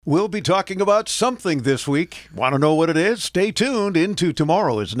We'll be talking about something this week. Want to know what it is? Stay tuned. Into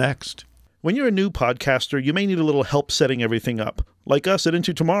Tomorrow is next. When you're a new podcaster, you may need a little help setting everything up. Like us at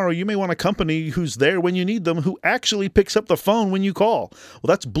Into Tomorrow, you may want a company who's there when you need them, who actually picks up the phone when you call. Well,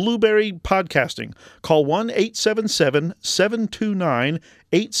 that's Blueberry Podcasting. Call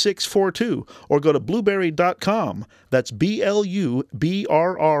 1-877-729-8642 or go to blueberry.com. That's BLUBRRY.com.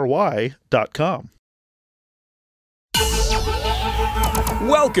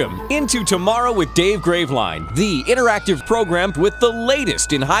 Welcome into Tomorrow with Dave Graveline, the interactive program with the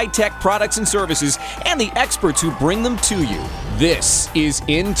latest in high-tech products and services and the experts who bring them to you. This is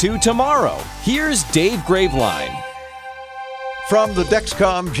Into Tomorrow. Here's Dave Graveline. From the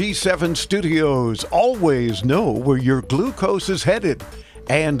Dexcom G7 studios, always know where your glucose is headed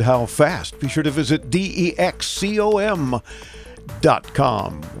and how fast. Be sure to visit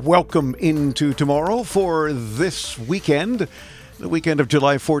DEXCOM.com. Welcome into Tomorrow for this weekend. The weekend of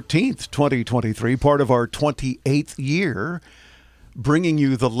July 14th, 2023, part of our 28th year, bringing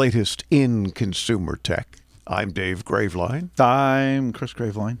you the latest in consumer tech. I'm Dave Graveline. I'm Chris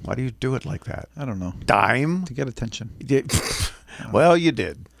Graveline. Why do you do it like that? I don't know. Dime? To get attention. Well, you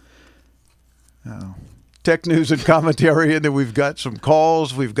did. Oh. Tech news and commentary, and then we've got some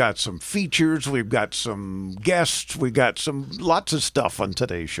calls, we've got some features, we've got some guests, we've got lots of stuff on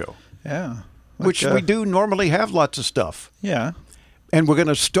today's show. Yeah. Which we do normally have lots of stuff. Yeah. And we're going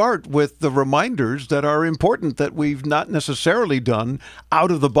to start with the reminders that are important that we've not necessarily done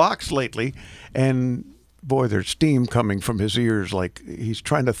out of the box lately. And boy, there's steam coming from his ears like he's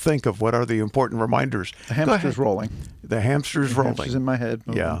trying to think of what are the important reminders. The hamster's rolling. The hamster's rolling. The hamster's in my head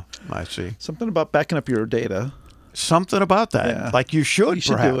moving. Yeah, I see. Something about backing up your data. Something about that. Yeah. Like you should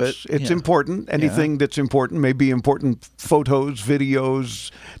perhaps. Do it. It's yeah. important. Anything that's important may be important. Photos,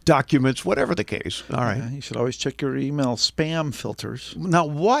 videos, documents, whatever the case. All right. Yeah, you should always check your email spam filters. Now,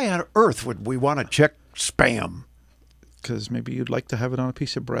 why on earth would we want to check spam? Because maybe you'd like to have it on a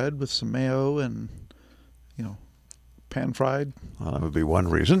piece of bread with some mayo and, pan-fried. Well, that would be one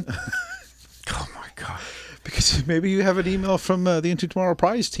reason. Oh, my God. Because maybe you have an email from the Into Tomorrow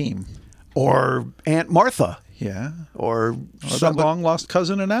prize team. Or Aunt Martha. Yeah. Or that long-lost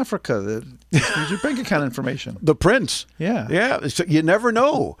cousin in Africa that needs your bank account information. The prince. Yeah. Yeah. So you never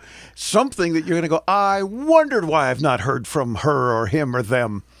know. Something that you're going to go, I wondered why I've not heard from her or him or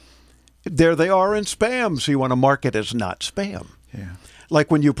them. There they are in spam. So you want to mark it as not spam. Yeah. Like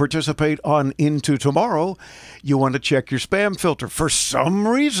when you participate on Into Tomorrow, you want to check your spam filter. For some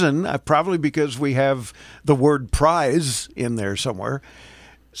reason, probably because we have the word prize in there somewhere,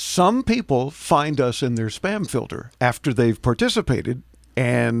 some people find us in their spam filter after they've participated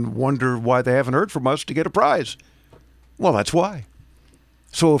and wonder why they haven't heard from us to get a prize. Well, that's why.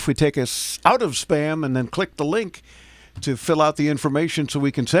 So if we take us out of spam and then click the link to fill out the information so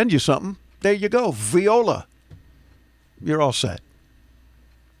we can send you something, there you go. Viola. You're all set.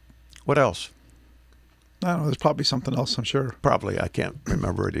 What else? I don't know. There's probably something else, I'm sure. Probably. I can't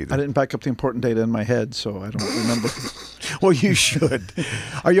remember it either. I didn't back up the important data in my head, so I don't remember. Well, you should.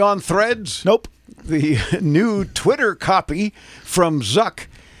 Are you on Threads? Nope. The new Twitter copy from Zuck.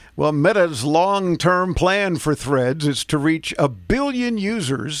 Well, Meta's long-term plan for Threads is to reach 1 billion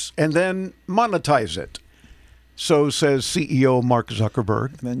users and then monetize it. So says CEO Mark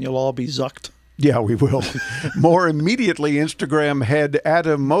Zuckerberg. And then you'll all be zucked. Yeah, we will. More immediately, Instagram head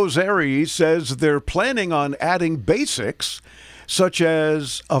Adam Mosseri says they're planning on adding basics such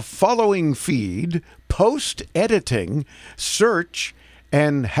as a following feed, post editing, search,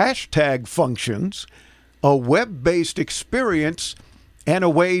 and hashtag functions, a web-based experience, and a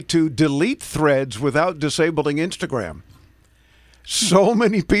way to delete threads without disabling Instagram. So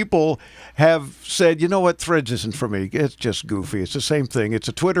many people have said, you know what, Threads isn't for me. It's just goofy. It's the same thing. It's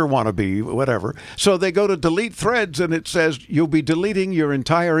a Twitter wannabe, whatever. So they go to delete Threads, and it says you'll be deleting your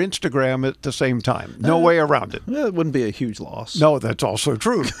entire Instagram at the same time. No way around it. Well, it wouldn't be a huge loss. No, that's also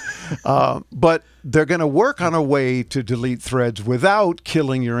true. But they're going to work on a way to delete Threads without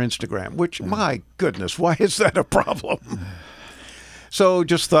killing your Instagram, which, my goodness, why is that a problem? So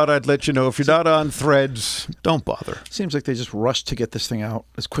just thought I'd let you know, if you're not on Threads, don't bother. Seems like they just rushed to get this thing out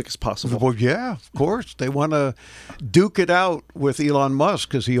as quick as possible. Well, yeah, of course. They want to duke it out with Elon Musk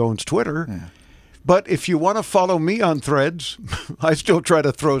because he owns Twitter. Yeah. But if you want to follow me on Threads, I still try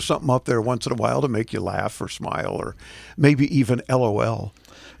to throw something up there once in a while to make you laugh or smile or maybe even LOL.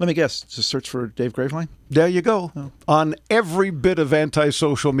 Let me guess. Just search for Dave Graveline? There you go. Oh. On every bit of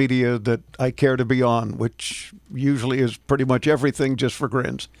anti-social media that I care to be on, which usually is pretty much everything just for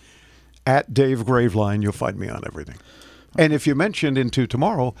grins. At Dave Graveline, you'll find me on everything. And if you mentioned Into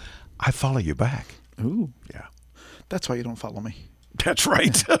Tomorrow, I follow you back. Ooh. Yeah. That's why you don't follow me. That's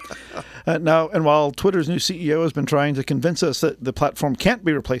right. Now, and while Twitter's new CEO has been trying to convince us that the platform can't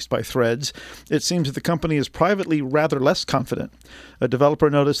be replaced by Threads, it seems that the company is privately rather less confident. A developer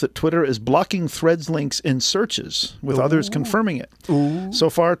noticed that Twitter is blocking Threads links in searches, with others confirming it. So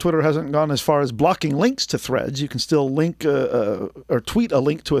far, Twitter hasn't gone as far as blocking links to Threads. You can still link or tweet a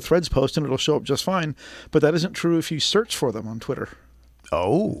link to a Threads post and it'll show up just fine. But that isn't true if you search for them on Twitter.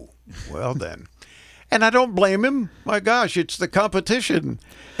 Oh, well then. And I don't blame him. My gosh, it's the competition.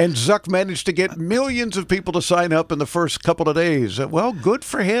 And Zuck managed to get millions of people to sign up in the first couple of days. Well, good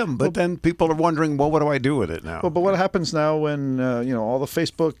for him. But then people are wondering, well, what do I do with it now? Well, but what happens now when all the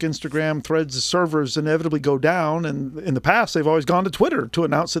Facebook, Instagram, Threads servers inevitably go down? And in the past, they've always gone to Twitter to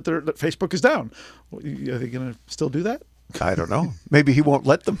announce that that Facebook is down. Are they going to still do that? I don't know. Maybe he won't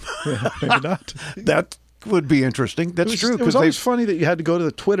let them. Yeah, maybe not. That would be interesting. That's true. It was always funny that you had to go to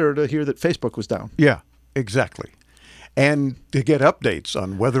the Twitter to hear that Facebook was down. Yeah, exactly. And to get updates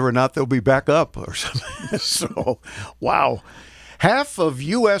on whether or not they'll be back up or something. So, wow. Half of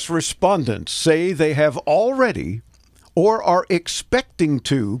U.S. respondents say they have already or are expecting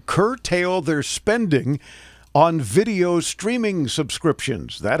to curtail their spending on video streaming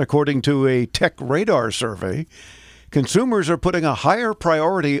subscriptions. That, according to a Tech Radar survey. Consumers are putting a higher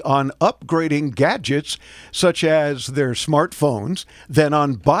priority on upgrading gadgets, such as their smartphones, than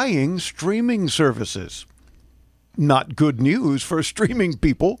on buying streaming services. Not good news for streaming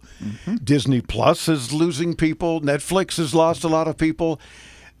people. Mm-hmm. Disney Plus is losing people. Netflix has lost a lot of people.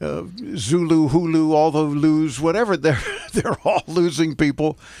 Zulu, Hulu, all the Lus, whatever, they're all losing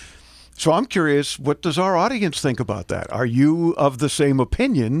people. So I'm curious, what does our audience think about that? Are you of the same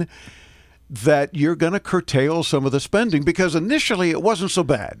opinion that you're going to curtail some of the spending? Because initially it wasn't so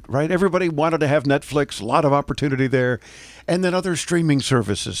bad, right? Everybody wanted to have Netflix, a lot of opportunity there. And then other streaming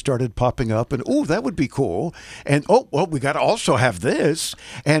services started popping up and, oh, that would be cool. And, oh, well, we got to also have this.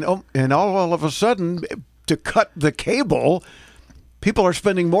 And all of a sudden, to cut the cable, people are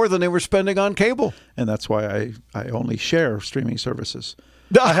spending more than they were spending on cable. And that's why I only share streaming services.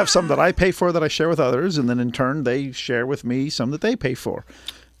 I have some that I pay for that I share with others. And then in turn, they share with me some that they pay for.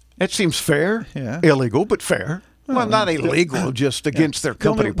 It seems fair. Yeah. Illegal, but fair. Well, not illegal, just against their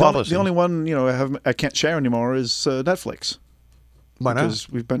company policy. The only one I can't share anymore is Netflix. Why not?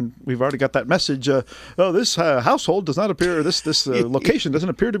 Because we've already got that message. This household does not appear. This location doesn't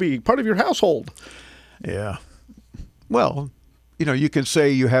appear to be part of your household. Yeah. Well, you can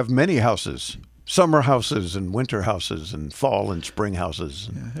say you have many houses. Summer houses and winter houses and fall and spring houses.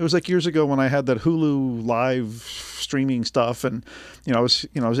 Yeah. It was like years ago when I had that Hulu live streaming stuff, and I was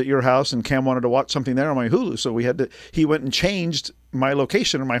at your house, and Cam wanted to watch something there on my Hulu, so he went and changed my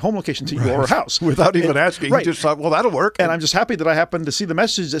location or my home location to your house without even asking. Right. He just thought, well, that'll work. And I'm just happy that I happened to see the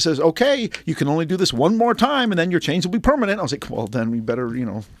message that says, okay, you can only do this one more time, and then your change will be permanent. I was like, well, then we better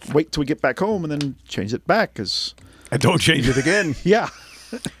wait till we get back home and then change it back, because and don't change it again. Yeah.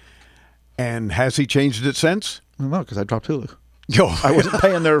 And has he changed it since? No, because I dropped Hulu. Yo. I wasn't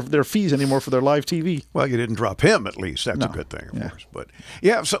paying their fees anymore for their live TV. Well, you didn't drop him, at least. That's a good thing, of course. But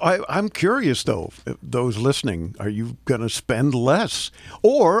yeah, so I'm curious, though, those listening, are you going to spend less?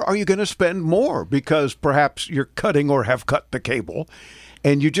 Or are you going to spend more because perhaps you're cutting or have cut the cable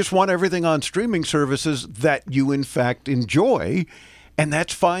and you just want everything on streaming services that you, in fact, enjoy, and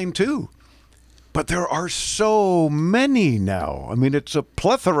that's fine, too. But there are so many now. I mean, it's a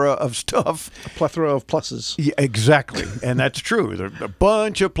plethora of stuff. A plethora of pluses. Yeah, exactly. And that's true. There are a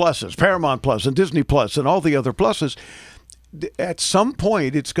bunch of pluses, Paramount Plus and Disney Plus and all the other pluses. At some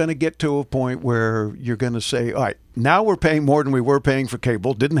point, it's going to get to a point where you're going to say, all right, now we're paying more than we were paying for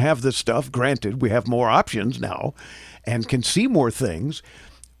cable. Didn't have this stuff. Granted, we have more options now and can see more things.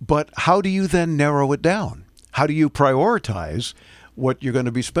 But how do you then narrow it down? How do you prioritize what you're going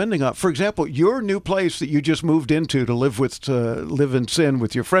to be spending on? For example, your new place that you just moved into to live in sin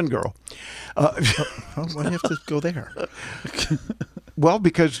with your friend girl. Why do you have to go there? Well,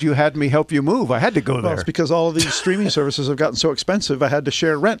 because you had me help you move. I had to go there. Well, it's because all of these streaming services have gotten so expensive, I had to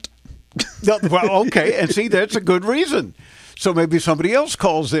share rent. Well, okay. And see, that's a good reason. So maybe somebody else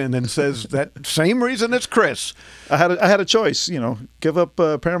calls in and says that same reason as Chris. I had a choice, give up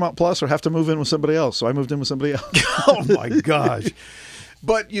Paramount Plus or have to move in with somebody else. So I moved in with somebody else. Oh, my gosh.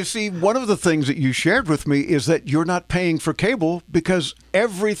 But you see, one of the things that you shared with me is that you're not paying for cable because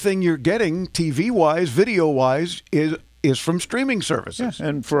everything you're getting TV-wise, video-wise, is from streaming services. Yeah,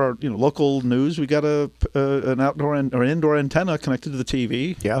 and for our local news, we got an outdoor or indoor antenna connected to the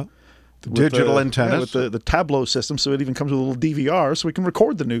TV. Yeah. Digital antennas. With the Tableau system, so it even comes with a little DVR so we can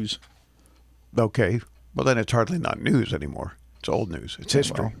record the news. Okay. Well, then it's hardly not news anymore. It's old news. It's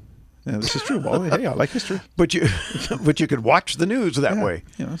history. Well, Yeah, this is true. Well, hey, I like history. But you could watch the news that way.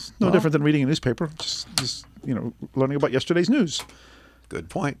 It's no different than reading a newspaper. Just learning about yesterday's news. Good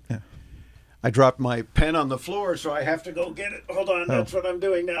point. Yeah. I dropped my pen on the floor, so I have to go get it. Hold on, that's what I'm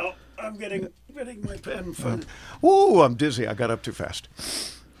doing now. I'm getting my pen. Ooh, I'm dizzy. I got up too fast.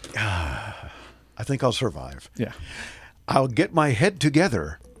 I think I'll survive. Yeah. I'll get my head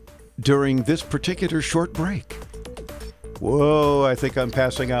together during this particular short break. Whoa, I think I'm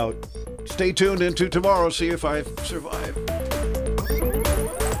passing out. Stay tuned into tomorrow, see if I survive.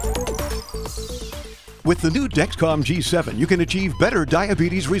 With the new Dexcom G7, you can achieve better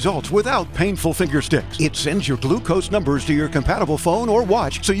diabetes results without painful finger sticks. It sends your glucose numbers to your compatible phone or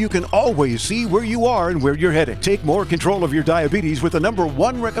watch so you can always see where you are and where you're headed. Take more control of your diabetes with the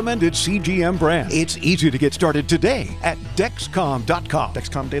 #1 recommended CGM brand. It's easy to get started today at Dexcom.com.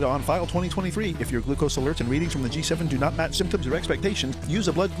 Dexcom data on file 2023. If your glucose alerts and readings from the G7 do not match symptoms or expectations, use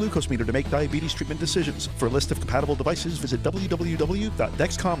a blood glucose meter to make diabetes treatment decisions. For a list of compatible devices, visit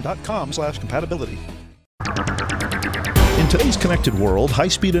www.dexcom.com/compatibility. In today's connected world,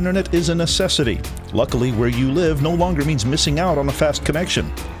 high-speed internet is a necessity. Luckily, where you live no longer means missing out on a fast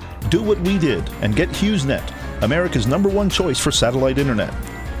connection. Do what we did and get HughesNet, America's #1 choice for satellite internet.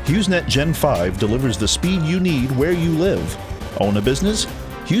 HughesNet Gen 5 delivers the speed you need where you live. Own a business?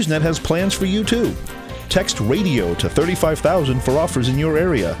 HughesNet has plans for you too. Text RADIO to 35,000 for offers in your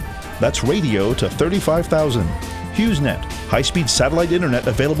area. That's RADIO to 35,000. HughesNet, high-speed satellite internet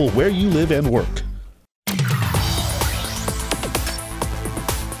available where you live and work.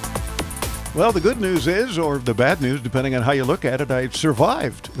 Well, the good news is, or the bad news, depending on how you look at it, I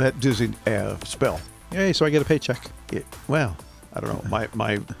survived that dizzy spell. Yay, so I get a paycheck. Well, I don't know.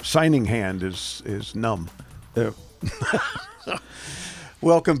 My signing hand is numb.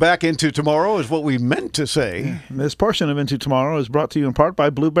 Welcome back into tomorrow is what we meant to say. This portion of Into Tomorrow is brought to you in part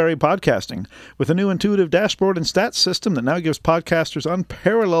by Blueberry Podcasting, with a new intuitive dashboard and stats system that now gives podcasters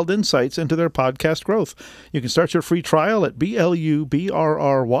unparalleled insights into their podcast growth. You can start your free trial at BLUBRRY.com.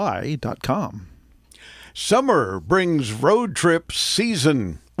 Summer brings road trip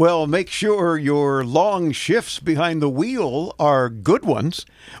season. Well, make sure your long shifts behind the wheel are good ones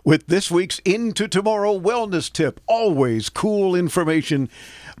with this week's Into Tomorrow Wellness Tip. Always cool information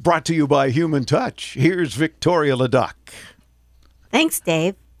brought to you by Human Touch. Here's Victoria Leduc. Thanks,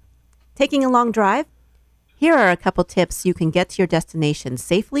 Dave. Taking a long drive? Here are a couple tips you can get to your destination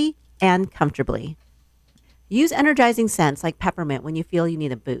safely and comfortably. Use energizing scents like peppermint when you feel you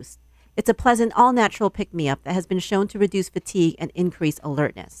need a boost. It's a pleasant, all-natural pick-me-up that has been shown to reduce fatigue and increase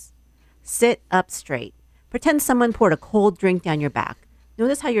alertness. Sit up straight. Pretend someone poured a cold drink down your back.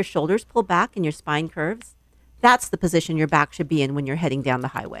 Notice how your shoulders pull back and your spine curves? That's the position your back should be in when you're heading down the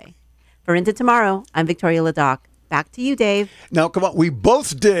highway. For Into Tomorrow, I'm Victoria Leduc. Back to you, Dave. Now, come on. We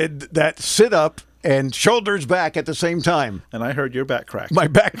both did that sit-up and shoulders back at the same time. And I heard your back crack. My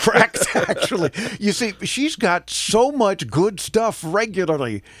back cracked, actually. You see, she's got so much good stuff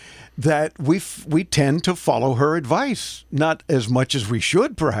regularly that we tend to follow her advice. Not as much as we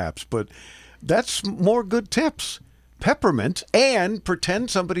should, perhaps, but that's more good tips. Peppermint and pretend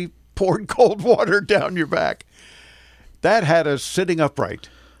somebody poured cold water down your back. That had us sitting upright.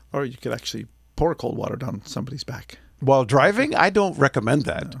 Or you could actually pour cold water down somebody's back. While driving, I don't recommend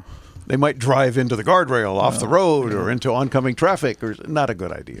that. No. They might drive into the guardrail off the road or into oncoming traffic. Or not a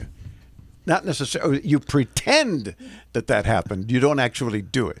good idea. Not necessarily. You pretend that happened. You don't actually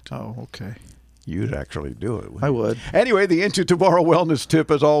do it. Oh, okay. You'd actually do it. I would. Anyway, the Into Tomorrow Wellness Tip,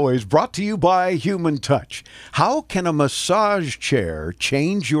 as always, brought to you by Human Touch. How can a massage chair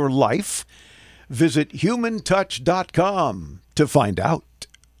change your life? Visit humantouch.com to find out.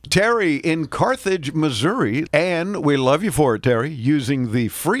 Terry in Carthage, Missouri, and we love you for it, Terry, using the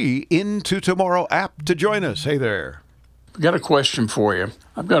free Into Tomorrow app to join us. Hey there. I've got a question for you.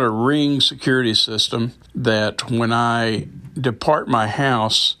 I've got a Ring security system that when I depart my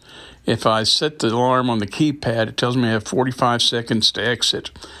house, if I set the alarm on the keypad, it tells me I have 45 seconds to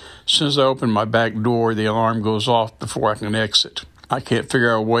exit. As soon as I open my back door, the alarm goes off before I can exit. I can't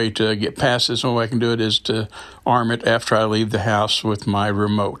figure out a way to get past this. The only way I can do it is to arm it after I leave the house with my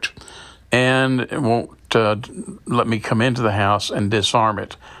remote. And it won't let me come into the house and disarm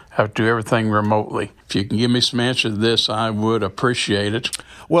it. I have to do everything remotely. If you can give me some answer to this, I would appreciate it.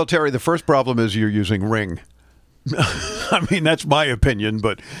 Well, Terry, the first problem is you're using Ring. I mean, that's my opinion,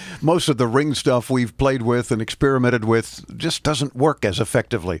 but most of the Ring stuff we've played with and experimented with just doesn't work as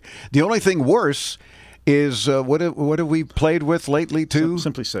effectively. The only thing worse is what have we played with lately too?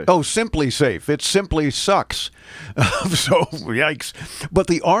 Simply Safe. Oh, Simply Safe. It simply sucks. So yikes. But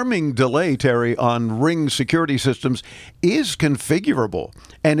the arming delay, Terry, on Ring security systems is configurable,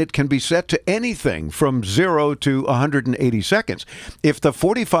 and it can be set to anything from 0 to 180 seconds. If the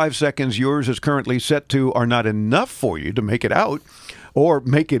 45 seconds yours is currently set to are not enough for you to make it out or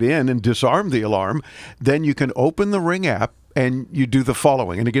make it in and disarm the alarm, then you can open the Ring app and you do the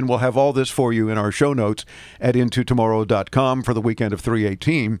following. And again, we'll have all this for you in our show notes at intotomorrow.com for the weekend of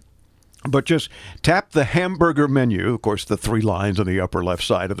 3/18. But just tap the hamburger menu, of course, the 3 lines on the upper left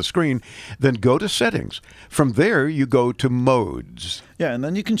side of the screen, then go to Settings. From there, you go to Modes. Yeah, and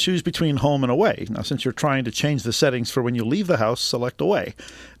then you can choose between home and away. Now, since you're trying to change the settings for when you leave the house, select away.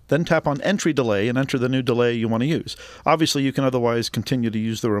 Then tap on Entry Delay and enter the new delay you want to use. Obviously, you can otherwise continue to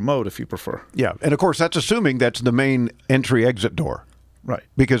use the remote if you prefer. Yeah, and of course, that's assuming that's the main entry-exit door. Right.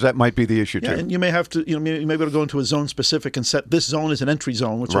 Because that might be the issue, too. Yeah, and you may have to, you may be able to go into a zone specific and set this zone as an entry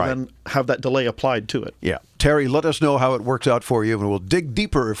zone, which will then have that delay applied to it. Yeah. Terry, let us know how it works out for you, and we'll dig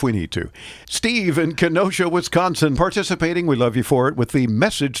deeper if we need to. Steve in Kenosha, Wisconsin, participating. We love you for it with the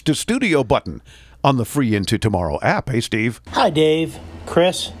Message to Studio button on the free Into Tomorrow app. Hey, Steve. Hi, Dave,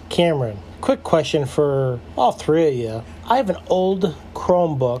 Chris, Cameron. Quick question for all 3 of you. I have an old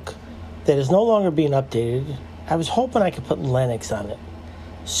Chromebook that is no longer being updated. I was hoping I could put Linux on it.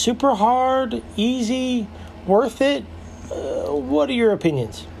 Super hard, easy, worth it? What are your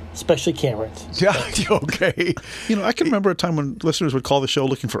opinions? Especially Cameron's. Yeah, okay. I can remember a time when listeners would call the show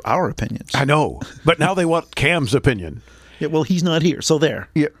looking for our opinions. I know, but now they want Cam's opinion. Yeah, well, he's not here, so there.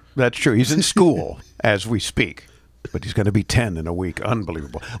 Yeah, that's true. He's in school as we speak, but he's going to be 10 in a week.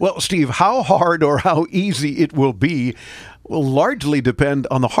 Unbelievable. Well, Steve, how hard or how easy it will be will largely depend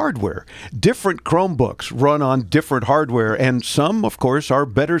on the hardware. Different Chromebooks run on different hardware, and some, of course, are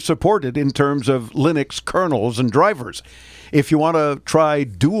better supported in terms of Linux kernels and drivers. If you want to try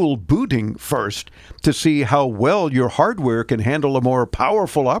dual booting first to see how well your hardware can handle a more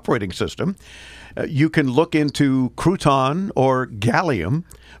powerful operating system, you can look into Crouton or Gallium.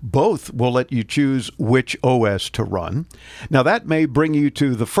 Both will let you choose which OS to run. Now, that may bring you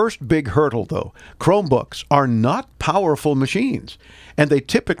to the first big hurdle, though. Chromebooks are not powerful machines, and they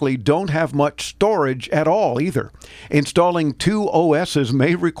typically don't have much storage at all either. Installing 2 OSs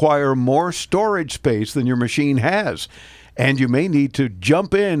may require more storage space than your machine has, and you may need to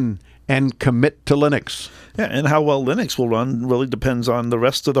jump in and commit to Linux. Yeah, and how well Linux will run really depends on the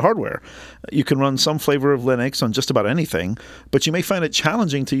rest of the hardware. You can run some flavor of Linux on just about anything, but you may find it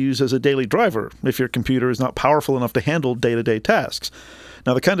challenging to use as a daily driver if your computer is not powerful enough to handle day-to-day tasks.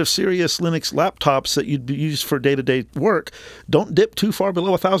 Now, the kind of serious Linux laptops that you'd use for day-to-day work don't dip too far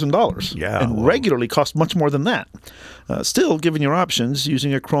below $1,000 and regularly cost much more than that. Still, given your options,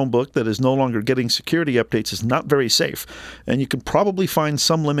 using a Chromebook that is no longer getting security updates is not very safe, and you can probably find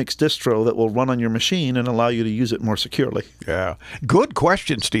some Linux distro that will run on your machine and allow you to use it more securely. Yeah. Good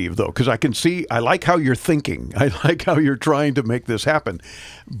question, Steve, though, because I like how you're thinking. I like how you're trying to make this happen,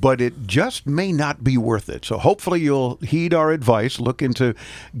 but it just may not be worth it. So hopefully you'll heed our advice, look into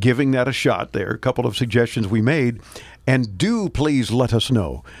giving that a shot there. A couple of suggestions we made. And do please let us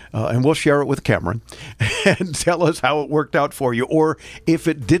know, and we'll share it with Cameron and tell us how it worked out for you. Or if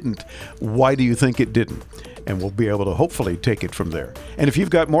it didn't, why do you think it didn't? And we'll be able to hopefully take it from there. And if you've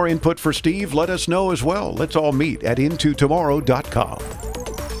got more input for Steve, let us know as well. Let's all meet at intotomorrow.com.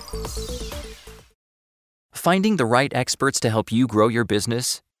 Finding the right experts to help you grow your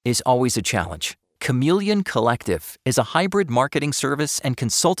business is always a challenge. Chameleon Collective is a hybrid marketing service and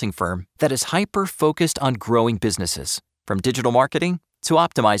consulting firm that is hyper-focused on growing businesses, from digital marketing to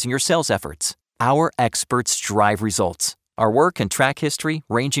optimizing your sales efforts. Our experts drive results. Our work and track history,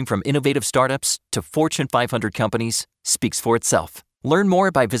 ranging from innovative startups to Fortune 500 companies, speaks for itself. Learn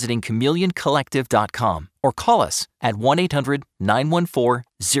more by visiting chameleoncollective.com or call us at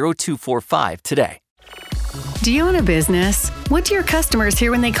 1-800-914-0245 today. Do you own a business? What do your customers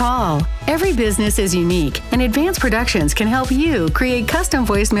hear when they call? Every business is unique, and Advanced Productions can help you create custom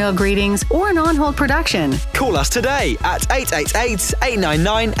voicemail greetings or an on-hold production. Call us today at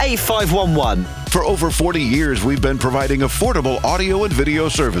 888-899-8511. For over 40 years, we've been providing affordable audio and video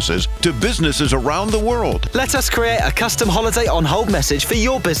services to businesses around the world. Let us create a custom holiday on-hold message for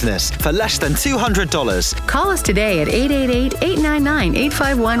your business for less than $200. Call us today at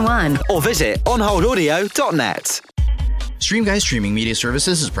 888-899-8511. Or visit onholdaudio.net. StreamGuys Streaming Media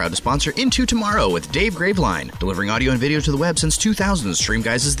Services is proud to sponsor Into Tomorrow with Dave Graveline. Delivering audio and video to the web since 2000,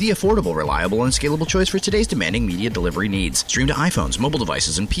 StreamGuys is the affordable, reliable, and scalable choice for today's demanding media delivery needs. Stream to iPhones, mobile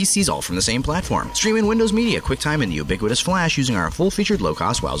devices, and PCs all from the same platform. Stream in Windows Media, QuickTime, and the ubiquitous Flash using our full-featured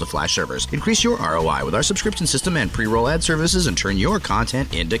low-cost Wowza Flash servers. Increase your ROI with our subscription system and pre-roll ad services and turn your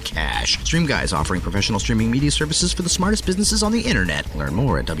content into cash. StreamGuys offering professional streaming media services for the smartest businesses on the internet. Learn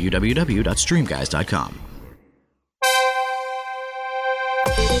more at www.streamguys.com.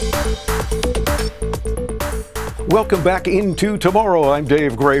 Welcome back into Tomorrow. I'm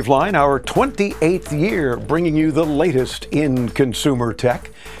Dave Graveline, our 28th year bringing you the latest in consumer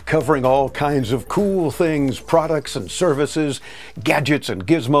tech, covering all kinds of cool things, products and services, gadgets and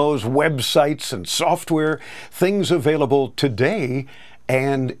gizmos, websites and software, things available today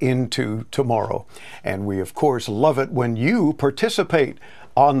and into tomorrow. And we, of course, love it when you participate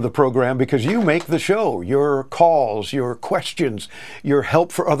on the program because you make the show. Your calls, your questions, your help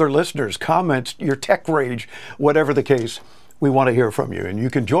for other listeners, comments, your tech rage, whatever the case, we want to hear from you. And you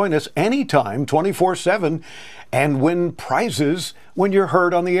can join us anytime, 24/7, and win prizes when you're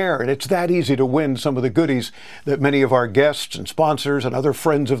heard on the air. And it's that easy to win some of the goodies that many of our guests and sponsors and other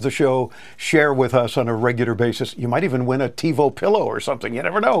friends of the show share with us on a regular basis. You might even win a TiVo pillow or something. You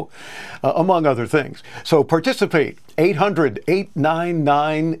never know, among other things. So participate.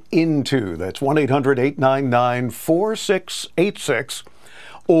 800-899-INTO. That's 1-800-899-4686.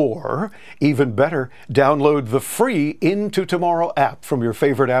 Or, even better, download the free Into Tomorrow app from your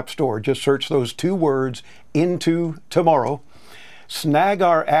favorite app store. Just search those two words, Into Tomorrow. Snag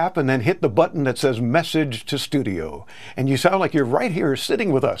our app and then hit the button that says Message to Studio. And you sound like you're right here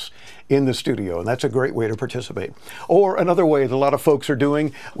sitting with us in the studio. And that's a great way to participate. Or another way that a lot of folks are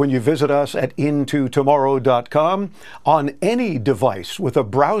doing when you visit us at intotomorrow.com on any device with a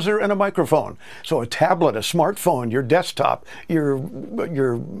browser and a microphone. So a tablet, a smartphone, your desktop, your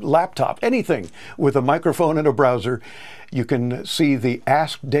laptop, anything with a microphone and a browser. You can see the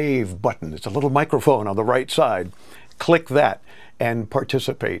Ask Dave button. It's a little microphone on the right side. Click that and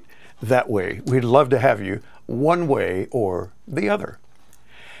participate that way. We'd love to have you one way or the other.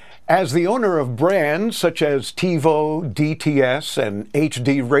 As the owner of brands such as TiVo, DTS, and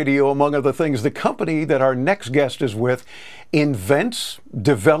HD Radio, among other things, the company that our next guest is with invents,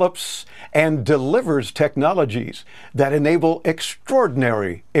 develops, and delivers technologies that enable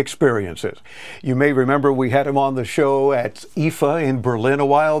extraordinary experiences. You may remember we had him on the show at IFA in Berlin a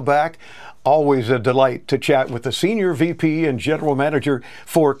while back. Always a delight to chat with the Senior VP and General Manager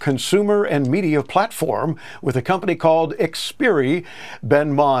for Consumer and Media Platform with a company called Xperi,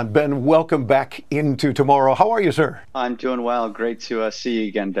 Ben Mond. Ben, welcome back into Tomorrow. How are you, sir? I'm doing well. Great to see you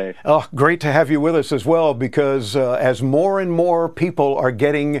again, Dave. Oh, great to have you with us as well, because as more and more people are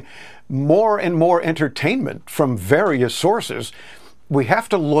getting more and more entertainment from various sources, we have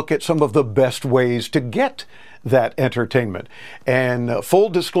to look at some of the best ways to get that entertainment. And full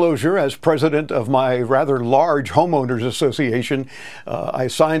disclosure, as president of my rather large homeowners association, I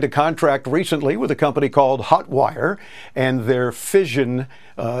signed a contract recently with a company called Hotwire and their Fission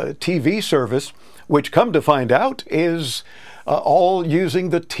TV service, which, come to find out, is all using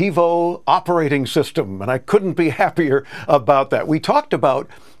the TiVo operating system. And I couldn't be happier about that. We talked about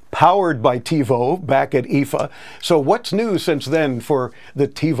powered by TiVo back at IFA. So what's new since then for the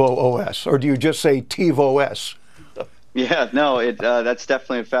TiVo OS? Or do you just say TiVo OS? Yeah, no, that's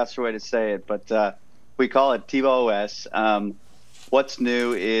definitely a faster way to say it, but we call it TiVo OS. What's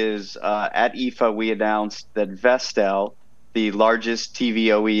new is at IFA we announced that Vestel, the largest TV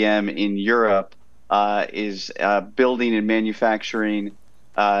OEM in Europe, is building and manufacturing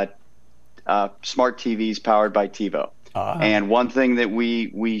smart TVs powered by TiVo. And one thing that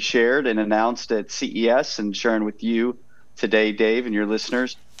we shared and announced at CES and sharing with you today, Dave, and your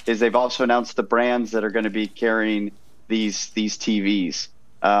listeners, is they've also announced the brands that are going to be carrying these TVs.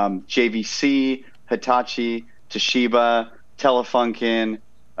 JVC, Hitachi, Toshiba, Telefunken,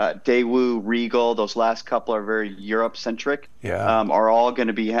 Daewoo, Regal, those last couple are very Europe-centric, are all going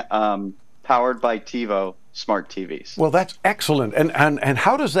to be powered by TiVo smart TVs. Well, that's excellent. And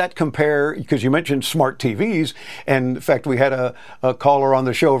how does that compare? Because you mentioned smart TVs, and in fact, we had a caller on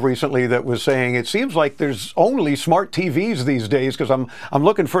the show recently that was saying it seems like there's only smart TVs these days, because I'm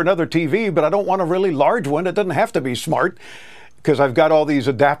looking for another TV, but I don't want a really large one. It doesn't have to be smart, because I've got all these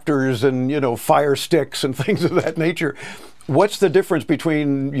adapters and Fire Sticks and things of that nature. What's the difference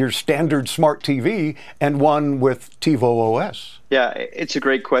between your standard smart TV and one with TiVo OS? Yeah, it's a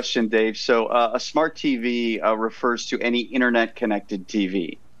great question, Dave. So a smart TV refers to any internet-connected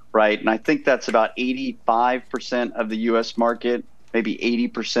TV, right? And I think that's about 85% of the U.S. market, maybe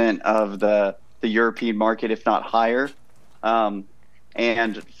 80% of the European market, if not higher.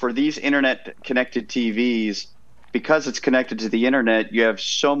 And for these internet-connected TVs, because it's connected to the internet, you have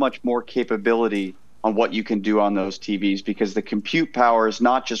so much more capability on what you can do on those TVs, because the compute power is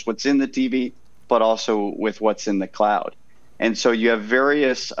not just what's in the TV, but also with what's in the cloud. And so you have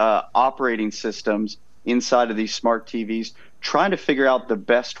various operating systems inside of these smart TVs trying to figure out the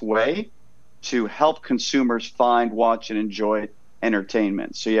best way to help consumers find, watch, and enjoy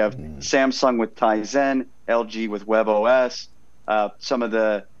entertainment. So you have Samsung with Tizen, LG with WebOS, some of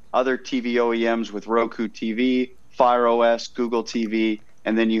the other TV OEMs with Roku TV, Fire OS, Google TV,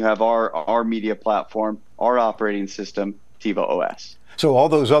 and then you have our media platform, our operating system, TiVo OS. So all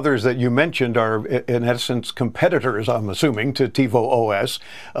those others that you mentioned are, in essence, competitors, I'm assuming, to TiVo OS.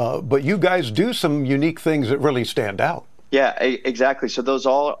 But you guys do some unique things that really stand out. Yeah, exactly. So those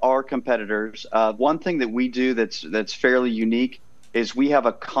all are competitors. One thing that we do that's fairly unique is we have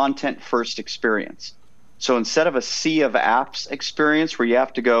a content-first experience. So instead of a sea of apps experience where you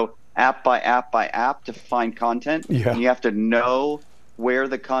have to go app by app by app to find content, and you have to know where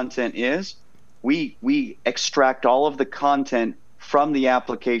the content is, we extract all of the content from the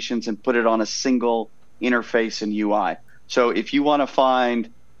applications and put it on a single interface and UI. So if you want to find,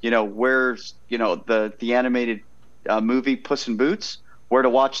 where's, the animated movie Puss in Boots, where to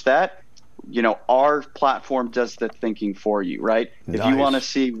watch that, our platform does the thinking for you, right? Nice. If you want to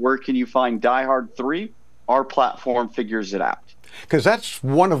see where can you find Die Hard 3, our platform figures it out. Because that's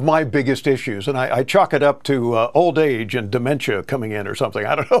one of my biggest issues, and I chalk it up to old age and dementia coming in or something.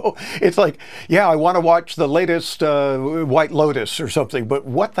 I don't know. It's like, I want to watch the latest White Lotus or something, but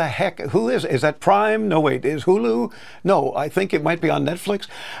what the heck? Who is that Prime? No, wait, is Hulu? No, I think it might be on Netflix,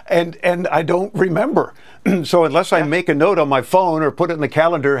 and I don't remember. So unless I make a note on my phone or put it in the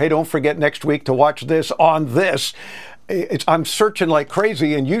calendar, hey, don't forget next week to watch this on this, I'm searching like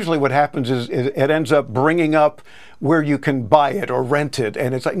crazy, and usually what happens is it ends up bringing up where you can buy it or rent it,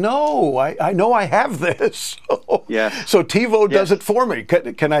 and it's like, no, I know I have this. So TiVo does it for me.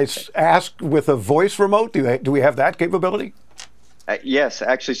 Can I ask with a voice remote? Do we have that capability? Yes,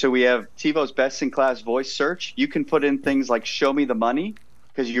 actually. So we have TiVo's best-in-class voice search. You can put in things like "Show me the money,"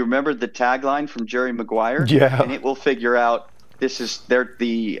 because you remember the tagline from Jerry Maguire, and it will figure out this is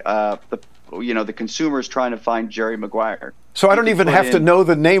the consumer's trying to find Jerry Maguire. So I don't even have to know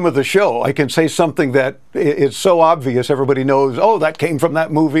the name of the show. I can say something that is so obvious everybody knows, oh, that came from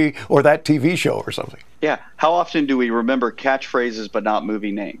that movie or that TV show or something. Yeah. How often do we remember catchphrases but not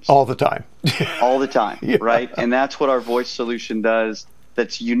movie names? All the time. All the time, right? And that's what our voice solution does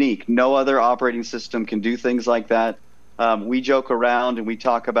that's unique. No other operating system can do things like that. We joke around and we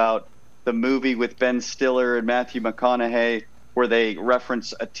talk about the movie with Ben Stiller and Matthew McConaughey where they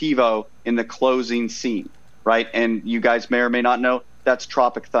reference a TiVo in the closing scene, right? And you guys may or may not know that's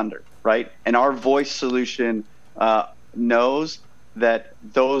Tropic Thunder, right? And our voice solution knows that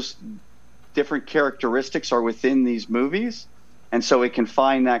those different characteristics are within these movies, and so it can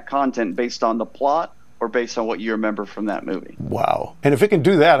find that content based on the plot or based on what you remember from that movie. Wow. And if it can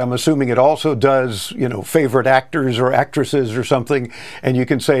do that, I'm assuming it also does, favorite actors or actresses or something, and you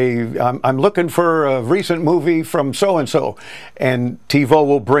can say, I'm looking for a recent movie from so-and-so, and TiVo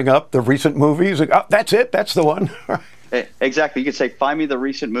will bring up the recent movies. Oh, that's it. That's the one. Exactly. You could say, find me the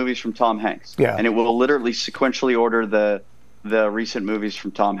recent movies from Tom Hanks. Yeah. And it will literally sequentially order the recent movies from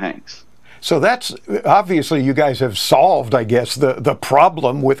Tom Hanks. So that's obviously you guys have solved, I guess, the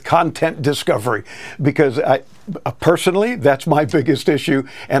problem with content discovery, because personally, that's my biggest issue.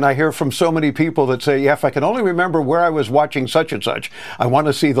 And I hear from so many people that say, if I can only remember where I was watching such and such, I want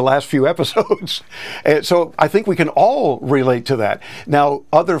to see the last few episodes. And so I think we can all relate to that. Now,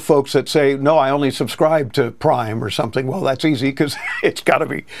 other folks that say, no, I only subscribe to Prime or something, well, that's easy because it's got to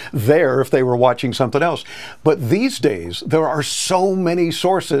be there if they were watching something else. But these days, there are so many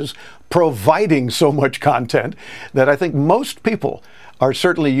sources providing so much content that I think most people are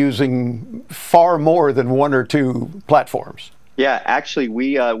certainly using far more than one or two platforms. Yeah, actually,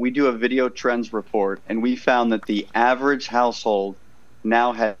 we do a video trends report, and we found that the average household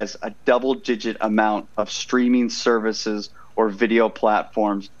now has a double-digit amount of streaming services or video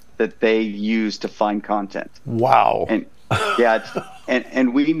platforms that they use to find content. Wow. And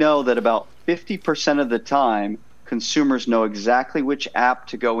and we know that about 50% of the time, consumers know exactly which app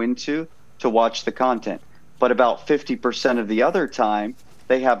to go into to watch the content. But about 50% of the other time,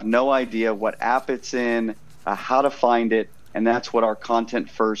 they have no idea what app it's in, how to find it, and that's what our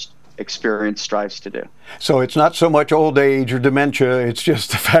content-first experience strives to do. So it's not so much old age or dementia, it's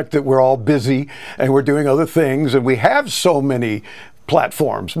just the fact that we're all busy and we're doing other things, and we have so many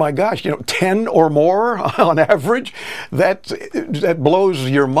platforms. My gosh, 10 or more on average, that blows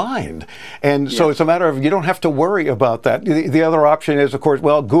your mind. And so it's a matter of, you don't have to worry about that. The other option is, of course,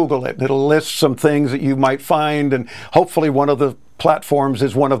 well, Google it. It'll list some things that you might find, and hopefully one of the platforms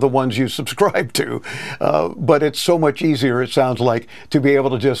is one of the ones you subscribe to. But it's so much easier, it sounds like, to be able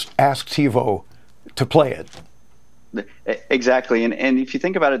to just ask TiVo to play it. Exactly. And if you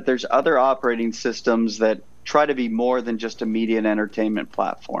think about it, there's other operating systems that try to be more than just a media and entertainment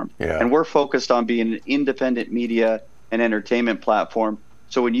platform. Yeah. And we're focused on being an independent media and entertainment platform.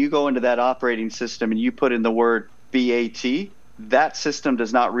 So when you go into that operating system and you put in the word BAT, that system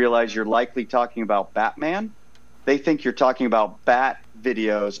does not realize you're likely talking about Batman. They think you're talking about Bat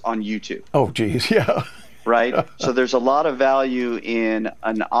videos on YouTube. Oh, geez, yeah. Right? So there's a lot of value in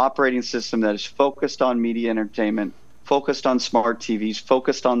an operating system that is focused on media entertainment, focused on smart TVs,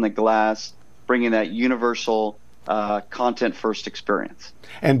 focused on the glass, bringing that universal content first experience.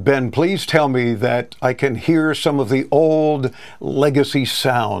 And Ben, please tell me that I can hear some of the old legacy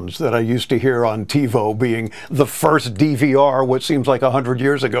sounds that I used to hear on TiVo, being the first DVR, what seems like 100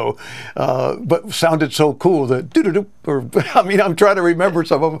 years ago, but sounded so cool that doo-doo-doo, or I mean, I'm trying to remember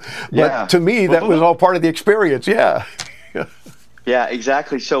some of them, but to me, that was all part of the experience. Yeah. Yeah,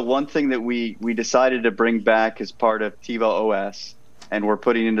 exactly. So one thing that we decided to bring back as part of TiVo OS, and we're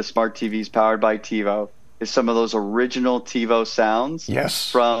putting into smart TVs powered by TiVo, is some of those original TiVo sounds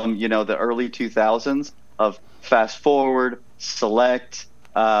from, the early 2000s of fast forward, select,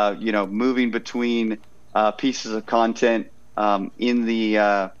 moving between pieces of content in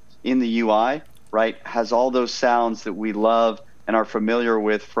the UI, right? Has all those sounds that we love and are familiar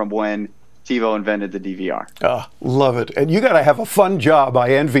with from when TiVo invented the DVR. Love it. And you got to have a fun job.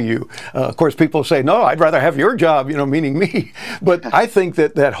 I envy you. Of course, people say, no, I'd rather have your job, meaning me. But I think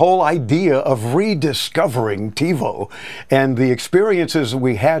that whole idea of rediscovering TiVo and the experiences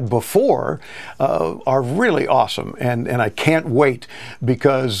we had before are really awesome. And I can't wait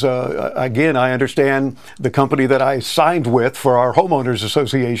because, again, I understand the company that I signed with for our homeowners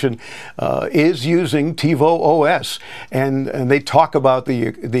association is using TiVo OS. And they talk about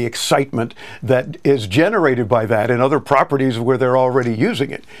the excitement that is generated by that in other properties where they're already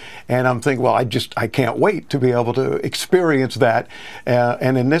using it. And I'm thinking, well, I can't wait to be able to experience that.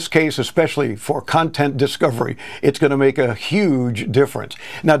 And in this case, especially for content discovery, it's going to make a huge difference.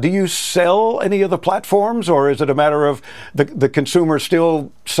 Now, do you sell any of the platforms, or is it a matter of the consumer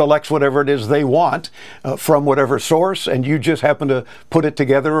still selects whatever it is they want from whatever source, and you just happen to put it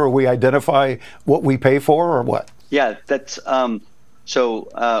together, or we identify what we pay for, or what? Yeah, that's...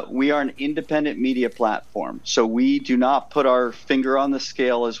 So we are an independent media platform. So we do not put our finger on the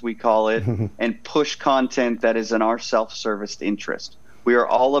scale, as we call it, and push content that is in our self-serviced interest. We are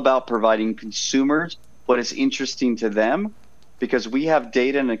all about providing consumers what is interesting to them, because we have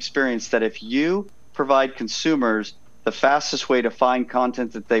data and experience that if you provide consumers the fastest way to find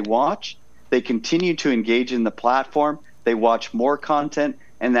content that they watch, they continue to engage in the platform, they watch more content,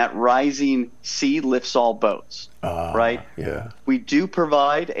 and that rising sea lifts all boats, right? Yeah. We do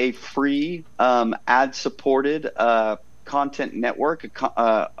provide a free ad-supported content network,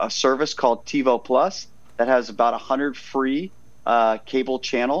 a service called TiVo Plus that has about 100 free cable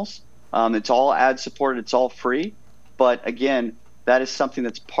channels. It's all ad-supported, it's all free. But again, that is something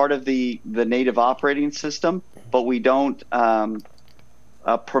that's part of the native operating system, but we don't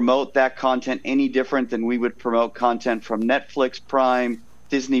promote that content any different than we would promote content from Netflix, Prime,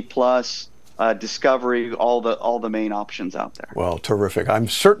 Disney Plus, Discovery, all the main options out there. Well, terrific. I'm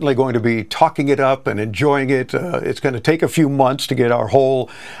certainly going to be talking it up and enjoying it. It's going to take a few months to get our whole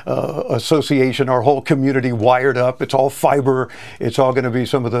association, our whole community wired up. It's all fiber. It's all going to be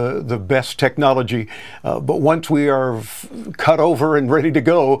some of the best technology. But once we are cut over and ready to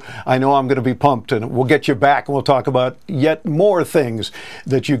go, I know I'm going to be pumped, and we'll get you back and we'll talk about yet more things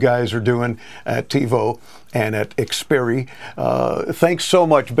that you guys are doing at TiVo and at Xperi. Thanks so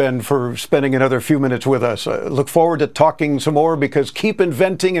much, Ben, for spending another few minutes with us. Look forward to talking some more, because keep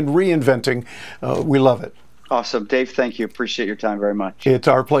inventing and reinventing. We love it. Awesome. Dave, thank you. Appreciate your time very much. It's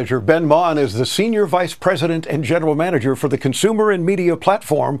our pleasure. Ben Maughan is the Senior Vice President and General Manager for the Consumer and Media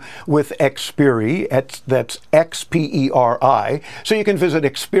Platform with Xperi. That's Xperi. So you can visit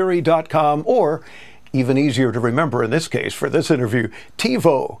Xperi.com, or even easier to remember in this case for this interview,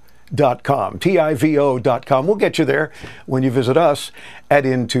 TiVo.com, TIVO.com. We'll get you there when you visit us at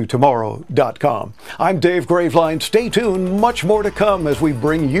IntoTomorrow.com. I'm Dave Graveline. Stay tuned. Much more to come as we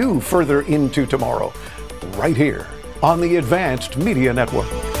bring you further into tomorrow, right here on the Advanced Media Network.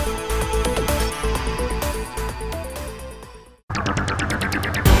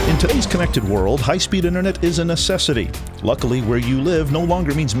 today's connected world, high-speed internet is a necessity. Luckily, where you live no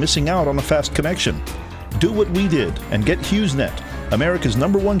longer means missing out on a fast connection. Do what we did and get HughesNet, America's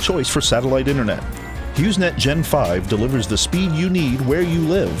 #1 choice for satellite internet. HughesNet Gen 5 delivers the speed you need where you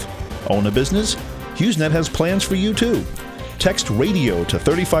live. Own a business? HughesNet has plans for you too. Text RADIO to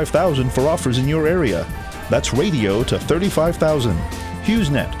 35,000 for offers in your area. That's RADIO to 35,000.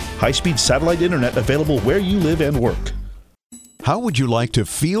 HughesNet, high-speed satellite internet available where you live and work. How would you like to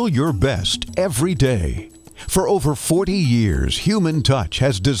feel your best every day? For over 40 years, Human Touch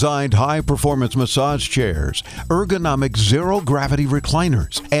has designed high-performance massage chairs, ergonomic zero-gravity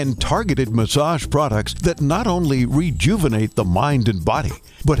recliners, and targeted massage products that not only rejuvenate the mind and body,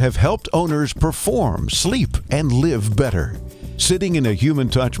 but have helped owners perform, sleep, and live better. Sitting in a Human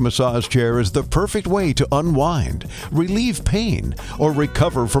Touch massage chair is the perfect way to unwind, relieve pain, or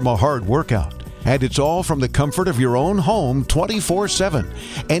recover from a hard workout. And it's all from the comfort of your own home 24/7.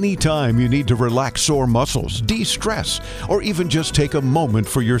 Anytime you need to relax sore muscles, de-stress, or even just take a moment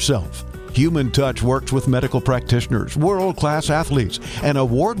for yourself. Human Touch works with medical practitioners, world-class athletes, and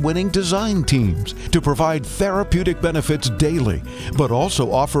award-winning design teams to provide therapeutic benefits daily, but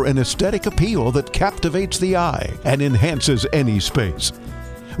also offer an aesthetic appeal that captivates the eye and enhances any space.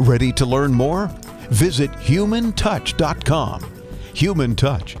 Ready to learn more? Visit humantouch.com. Human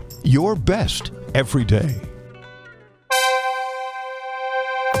Touch. Your best every day.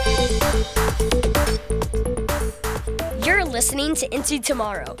 You're listening to Into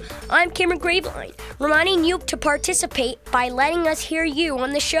Tomorrow. I'm Cameron Graveline, reminding you to participate by letting us hear you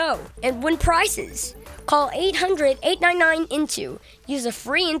on the show and win prizes. Call 800-899-INTO. Use the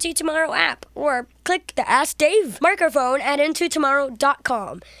free Into Tomorrow app or click the Ask Dave microphone at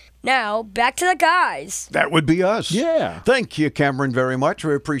intotomorrow.com. Now, back to the guys. That would be us. Yeah. Thank you, Cameron, very much.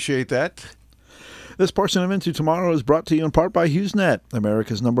 We appreciate that. This portion of Into Tomorrow is brought to you in part by HughesNet,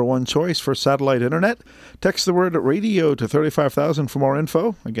 America's #1 choice for satellite internet. Text the word RADIO to 35,000 for more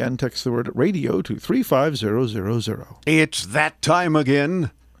info. Again, text the word RADIO to 35000. It's that time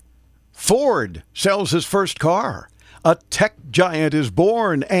again. Ford sells his first car. A tech giant is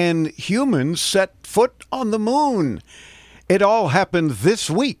born, and humans set foot on the moon. It all happened this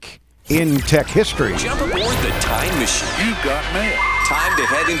week in tech history. Jump aboard the time machine. You got mail. Time to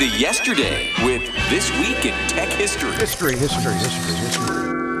head into yesterday with This Week in Tech History. History.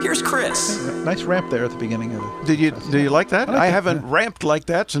 Here's Chris. Nice ramp there at the beginning of it. Do you like that? I haven't yeah. ramped like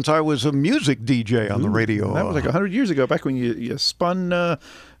that since I was a music DJ on the radio. That was like 100 years ago, back when you spun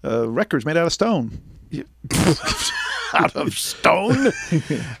records made out of stone. Out of stone?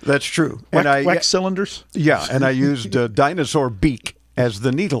 That's true. Wax cylinders? Yeah, and I used a dinosaur beak as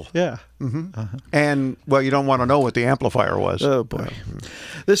the needle. Yeah. Mm-hmm. And, well, you don't want to know what the amplifier was. Oh, boy.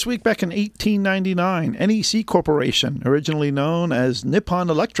 This week, back in 1899, NEC Corporation, originally known as Nippon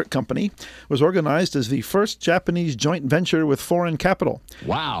Electric Company, was organized as the first Japanese joint venture with foreign capital.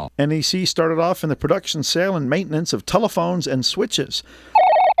 Wow. NEC started off in the production, sale, and maintenance of telephones and switches.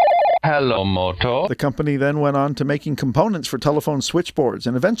 Hello, Moto. The company then went on to making components for telephone switchboards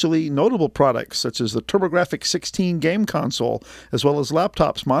and eventually notable products such as the TurboGrafx 16 game console, as well as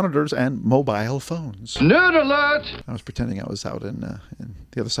laptops, monitors, and mobile phones. Nerd alert! I was pretending I was out in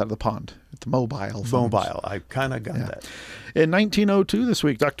the other side of the pond at the mobile phones. Mobile. I kind of got that. In 1902 this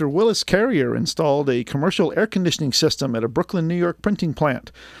week, Dr. Willis Carrier installed a commercial air conditioning system at a Brooklyn, New York printing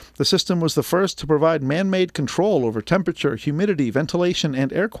plant. The system was the first to provide man-made control over temperature, humidity, ventilation,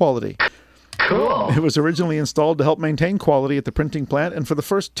 and air quality. Cool. It was originally installed to help maintain quality at the printing plant, and for the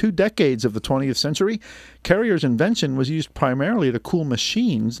first 2 decades of the 20th century, Carrier's invention was used primarily to cool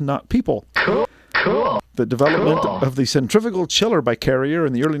machines, not people. Cool. The development of the centrifugal chiller by Carrier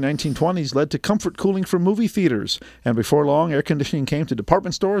in the early 1920s led to comfort cooling for movie theaters, and before long, air conditioning came to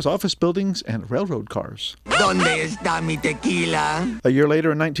department stores, office buildings, and railroad cars. ¿Dónde está mi tequila? A year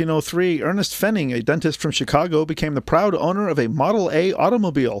later, in 1903, Ernest Fenning, a dentist from Chicago, became the proud owner of a Model A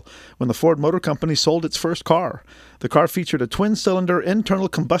automobile when the Ford Motor Company sold its first car. The car featured a twin-cylinder internal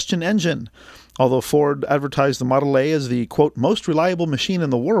combustion engine. Although Ford advertised the Model A as the, quote, most reliable machine in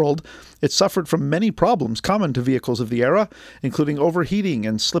the world, it suffered from many problems common to vehicles of the era, including overheating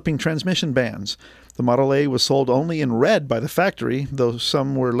and slipping transmission bands. The Model A was sold only in red by the factory, though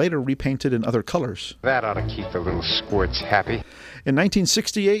some were later repainted in other colors. That ought to keep the little squirts happy. In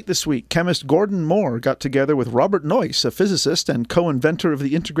 1968 this week, chemist Gordon Moore got together with Robert Noyce, a physicist and co-inventor of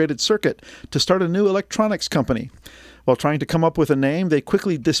the integrated circuit, to start a new electronics company. While trying to come up with a name, they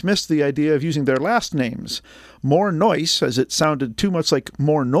quickly dismissed the idea of using their last names. Moore-Noyce, as it sounded too much like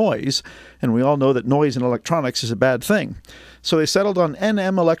more noise, and we all know that noise in electronics is a bad thing. So they settled on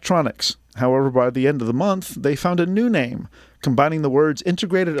NM Electronics. However, by the end of the month, they found a new name, combining the words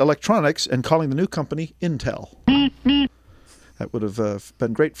integrated electronics and calling the new company Intel. That would have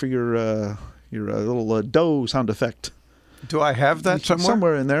been great for your little dough sound effect. Do I have that somewhere?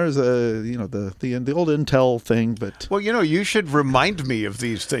 Somewhere in there is the old Intel thing, but well, you should remind me of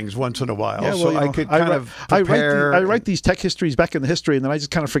these things once in a while, I could I prepare. write these tech histories back in the history, and then I just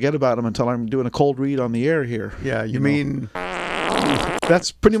kind of forget about them until I'm doing a cold read on the air here. Yeah, you mean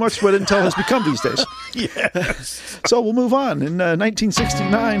that's pretty much what Intel has become these days. Yes. So we'll move on. In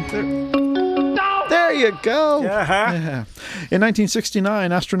 1969. There you go. Yeah. In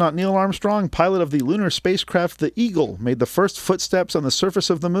 1969, astronaut Neil Armstrong, pilot of the lunar spacecraft the Eagle, made the first footsteps on the surface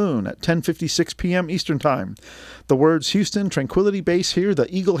of the moon at 10:56 p.m. Eastern Time. The words, "Houston, Tranquility Base here,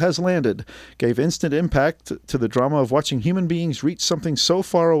 the Eagle has landed," gave instant impact to the drama of watching human beings reach something so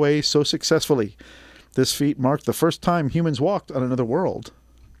far away so successfully. This feat marked the first time humans walked on another world.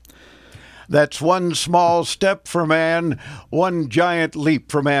 That's one small step for man, one giant leap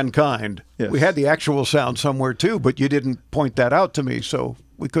for mankind. Yes. We had the actual sound somewhere too, but you didn't point that out to me, so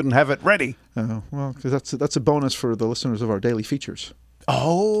we couldn't have it ready. Well, because that's a bonus for the listeners of our daily features.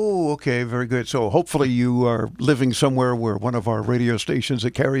 Oh, okay, very good. So hopefully you are living somewhere where one of our radio stations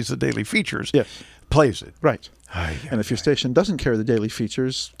that carries the daily features plays it. Right. And if your station doesn't carry the daily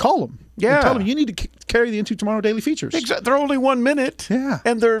features, call them. Yeah. And tell them you need to carry the Into Tomorrow daily features. Exactly. They're only 1 minute. Yeah.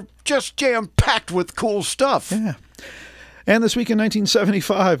 And they're just jam-packed with cool stuff. Yeah. And this week in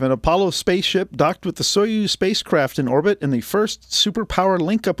 1975, an Apollo spaceship docked with the Soyuz spacecraft in orbit in the first superpower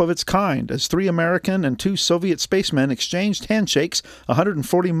link-up of its kind, as 3 American and 2 Soviet spacemen exchanged handshakes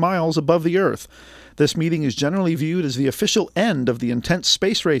 140 miles above the Earth. This meeting is generally viewed as the official end of the intense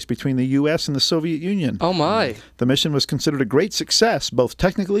space race between the U.S. and the Soviet Union. Oh, my. The mission was considered a great success, both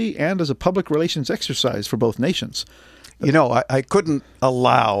technically and as a public relations exercise for both nations. I couldn't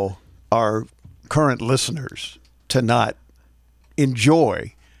allow our current listeners to not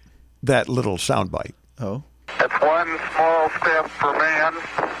enjoy that little soundbite. Oh. It's one small step for man,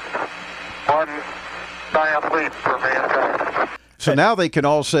 one giant leap for mankind. So now they can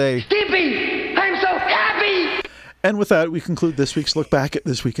all say, Skippy, I'm so happy! And with that, we conclude this week's look back at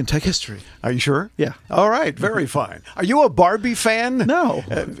This Week in Tech History. Are you sure? Yeah. All right, very fine. Are you a Barbie fan? No.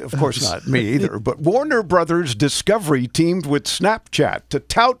 Of course not, me either. But Warner Brothers Discovery teamed with Snapchat to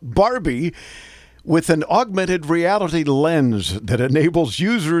tout Barbie with an augmented reality lens that enables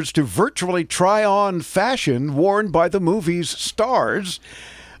users to virtually try on fashion worn by the movie's stars,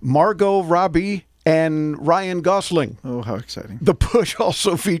 Margot Robbie and Ryan Gosling. Oh, how exciting. The push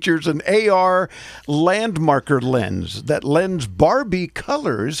also features an AR landmarker lens that lends Barbie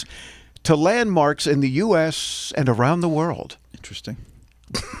colors to landmarks in the U.S. and around the world. Interesting.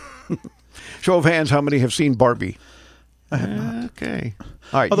 Show of hands, how many have seen Barbie? I have not. Okay.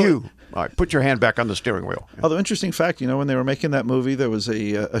 All right, All right, put your hand back on the steering wheel. Although, interesting fact, when they were making that movie, there was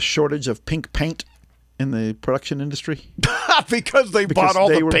a shortage of pink paint in the production industry. because they bought all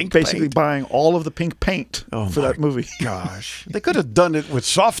the pink paint. They were basically buying all of the pink paint for that movie. Gosh. They could have done it with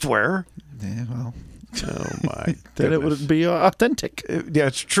software. Yeah, well. Oh, my Then it wouldn't be authentic. Yeah,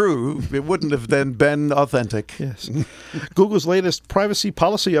 it's true. It wouldn't have then been authentic. Yes. Google's latest privacy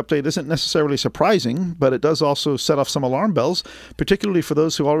policy update isn't necessarily surprising, but it does also set off some alarm bells, particularly for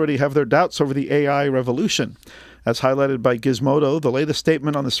those who already have their doubts over the AI revolution. As highlighted by Gizmodo, the latest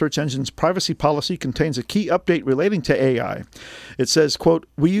statement on the search engine's privacy policy contains a key update relating to AI. It says, quote,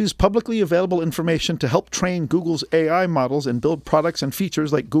 "We use publicly available information to help train Google's AI models and build products and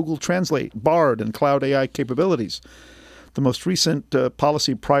features like Google Translate, Bard, and Cloud AI capabilities." The most recent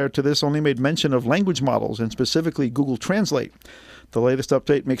policy prior to this only made mention of language models, and specifically Google Translate. The latest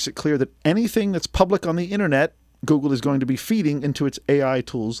update makes it clear that anything that's public on the internet, Google is going to be feeding into its AI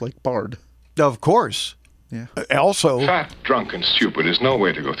tools like Bard. Of course. Yeah. Also, fat, drunk, and stupid is no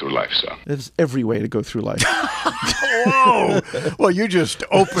way to go through life, son. It's every way to go through life. Whoa! Well, you just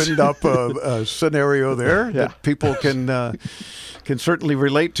opened up a scenario there that people can certainly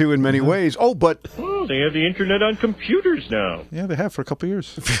relate to in many ways. Oh, but they have the internet on computers now. Yeah, they have for a couple of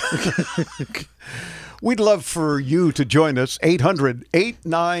years. We'd love for you to join us.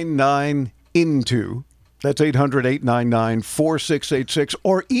 800-899-INTO. That's 800-899-4686,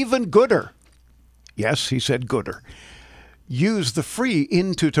 or even gooder. Yes, he said gooder. Use the free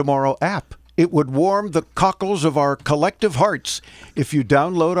Into Tomorrow app. It would warm the cockles of our collective hearts if you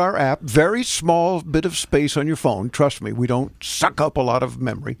download our app. Very small bit of space on your phone. Trust me, we don't suck up a lot of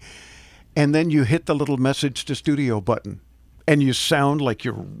memory. And then you hit the little message to studio button, and you sound like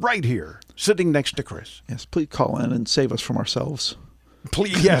you're right here, sitting next to Chris. Yes, please call in and save us from ourselves.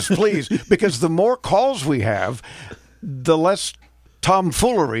 Please, yes, please, because the more calls we have, the less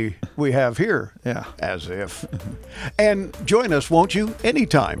tomfoolery we have here. Yeah. As if. And join us, won't you,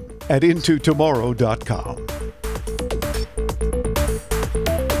 anytime at intotomorrow.com.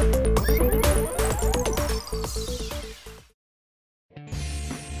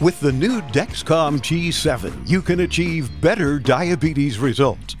 With the new Dexcom G7, you can achieve better diabetes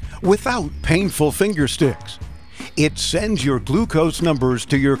results without painful finger sticks. It sends your glucose numbers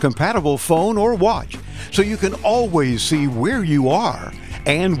to your compatible phone or watch, so you can always see where you are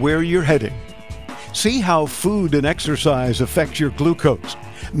and where you're heading. See how food and exercise affect your glucose,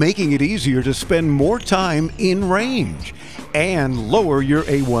 making it easier to spend more time in range and lower your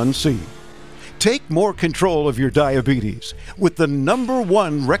A1C. Take more control of your diabetes with the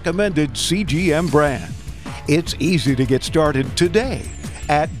 #1 recommended CGM brand. It's easy to get started today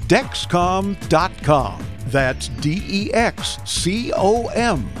at Dexcom.com. That's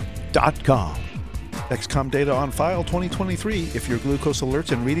DEXCOM.com. Dexcom data on file 2023. If your glucose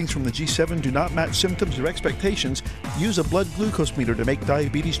alerts and readings from the G7 do not match symptoms or expectations, use a blood glucose meter to make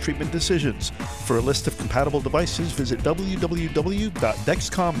diabetes treatment decisions. For a list of compatible devices, visit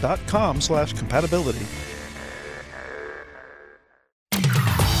www.dexcom.com/compatibility.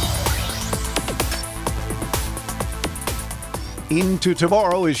 Into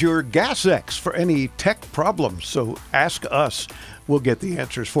Tomorrow is your Gas X for any tech problems, so ask us. We'll get the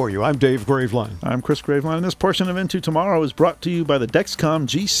answers for you. I'm Dave Graveline. I'm Chris Graveline, and this portion of Into Tomorrow is brought to you by the Dexcom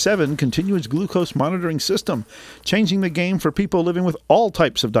G7 continuous glucose monitoring system, changing the game for people living with all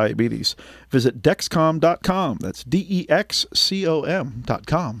types of diabetes. Visit Dexcom.com. That's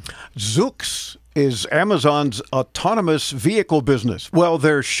DEXCOM.com. Zoox is Amazon's autonomous vehicle business. Well,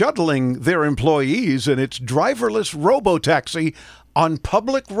 they're shuttling their employees in its driverless robotaxi on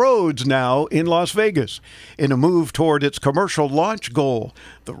public roads now in Las Vegas. In a move toward its commercial launch goal,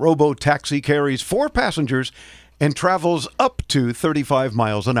 the robotaxi carries 4 passengers and travels up to 35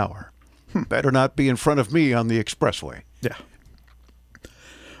 miles an hour. Better not be in front of me on the expressway. Yeah.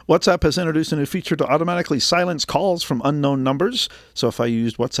 WhatsApp has introduced a new feature to automatically silence calls from unknown numbers. So if I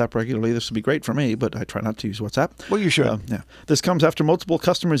used WhatsApp regularly, this would be great for me, but I try not to use WhatsApp. Well, you should. Yeah. This comes after multiple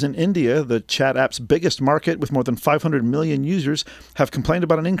customers in India, the chat app's biggest market with more than 500 million users, have complained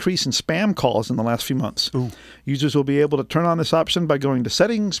about an increase in spam calls in the last few months. Ooh. Users will be able to turn on this option by going to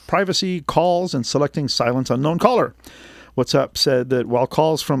Settings, Privacy, Calls, and selecting Silence Unknown Caller. WhatsApp said that while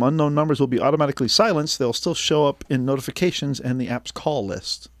calls from unknown numbers will be automatically silenced, they'll still show up in notifications and the app's call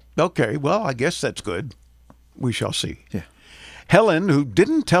list. Okay, well, I guess that's good. We shall see. Yeah. Helen, who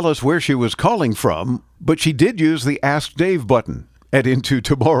didn't tell us where she was calling from, but she did use the Ask Dave button at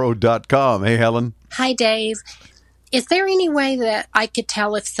intotomorrow.com. Hey, Helen. Hi, Dave. Is there any way that I could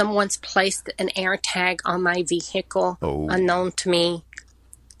tell if someone's placed an AirTag on my vehicle unknown to me?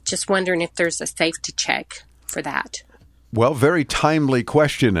 Just wondering if there's a safety check for that. Well, very timely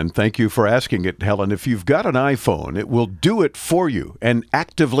question, and thank you for asking it, Helen. If you've got an iPhone, it will do it for you and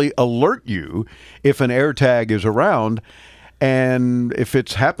actively alert you if an AirTag is around. And if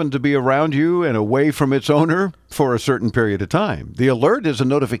it's happened to be around you and away from its owner for a certain period of time, the alert is a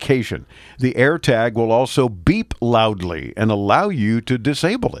notification. The AirTag will also beep loudly and allow you to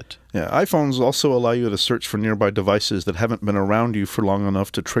disable it. Yeah, iPhones also allow you to search for nearby devices that haven't been around you for long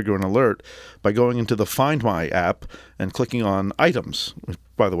enough to trigger an alert by going into the Find My app and clicking on Items.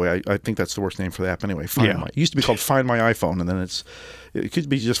 By the way, I think that's the worst name for the app anyway. Find My. It used to be called Find My iPhone, and then it could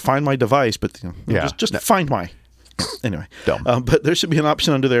be just Find My Device, but just Find My. Anyway, but there should be an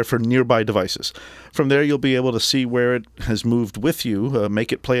option under there for nearby devices. From there, you'll be able to see where it has moved with you,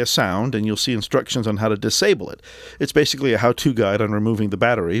 make it play a sound, and you'll see instructions on how to disable it. It's basically a how-to guide on removing the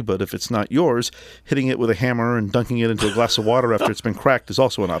battery, but if it's not yours, hitting it with a hammer and dunking it into a glass of water after it's been cracked is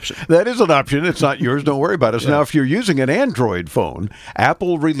also an option. That is an option. It's not yours. Don't worry about it. Now, if you're using an Android phone,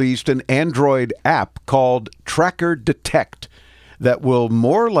 Apple released an Android app called Tracker Detect that will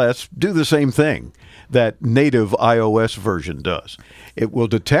more or less do the same thing that native iOS version does. It will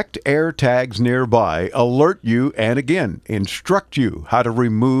detect AirTags nearby, alert you, and again, instruct you how to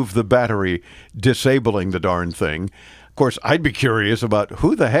remove the battery, disabling the darn thing. Of course, I'd be curious about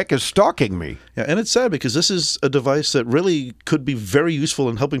who the heck is stalking me. Yeah, and it's sad because this is a device that really could be very useful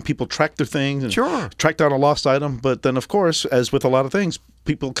in helping people track their things and track down a lost item. But then, of course, as with a lot of things,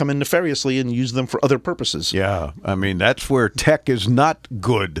 people come in nefariously and use them for other purposes. Yeah, I mean, that's where tech is not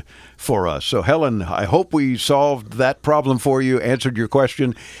good for us. So, Helen, I hope we solved that problem for you, answered your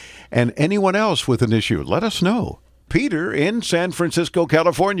question. And anyone else with an issue, let us know. Peter in San Francisco,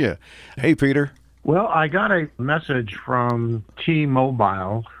 California. Hey, Peter. Well, I got a message from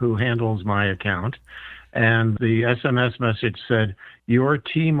T-Mobile, who handles my account, and the SMS message said, your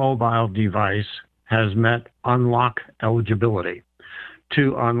T-Mobile device has met unlock eligibility.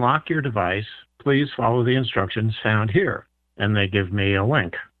 To unlock your device, please follow the instructions found here. And they give me a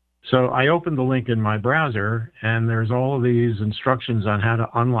link. So I opened the link in my browser, and there's all of these instructions on how to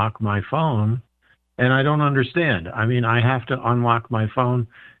unlock my phone, and I don't understand. I mean, I have to unlock my phone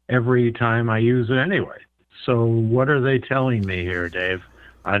every time I use it anyway. So what are they telling me here, Dave?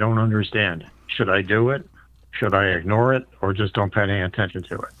 I don't understand. Should I do it? Should I ignore it, or just don't pay any attention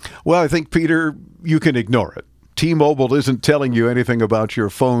to it? Well, I think, Peter, you can ignore it. T-Mobile isn't telling you anything about your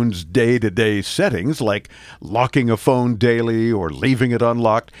phone's day-to-day settings, like locking a phone daily or leaving it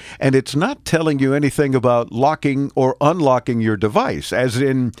unlocked, and it's not telling you anything about locking or unlocking your device, as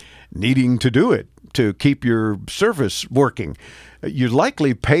in needing to do it to keep your service working. You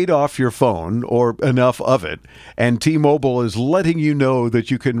likely paid off your phone, or enough of it, and T-Mobile is letting you know that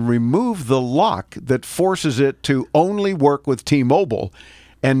you can remove the lock that forces it to only work with T-Mobile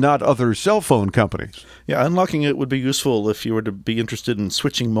and not other cell phone companies. Yeah, unlocking it would be useful if you were to be interested in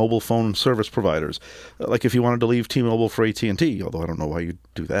switching mobile phone service providers. Like if you wanted to leave T-Mobile for AT&T, although I don't know why you'd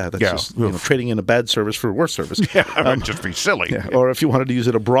do that. That's just trading in a bad service for a worse service. Yeah, that would just be silly. Yeah. Or if you wanted to use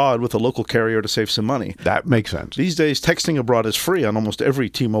it abroad with a local carrier to save some money. That makes sense. These days, texting abroad is free on almost every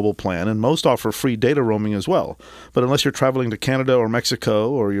T-Mobile plan, and most offer free data roaming as well. But unless you're traveling to Canada or Mexico,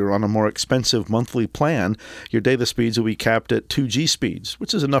 or you're on a more expensive monthly plan, your data speeds will be capped at 2G speeds,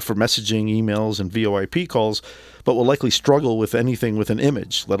 which is enough for messaging, emails, and VoIP calls, but will likely struggle with anything with an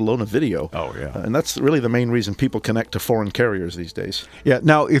image, let alone a video. Oh, yeah. And that's really the main reason people connect to foreign carriers these days. Yeah.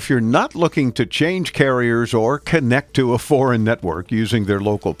 Now, if you're not looking to change carriers or connect to a foreign network using their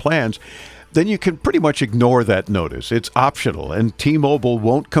local plans, then you can pretty much ignore that notice. It's optional, and T-Mobile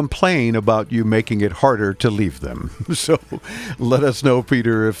won't complain about you making it harder to leave them. So let us know,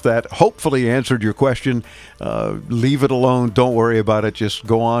 Peter, if that hopefully answered your question. Leave it alone. Don't worry about it. Just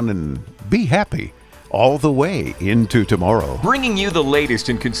go on and be happy all the way into tomorrow. Bringing you the latest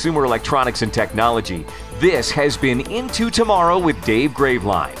in consumer electronics and technology, this has been Into Tomorrow with Dave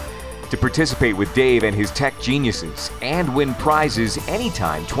Graveline. To participate with Dave and his tech geniuses and win prizes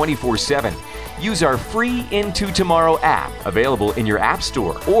anytime 24/7, use our free Into Tomorrow app available in your app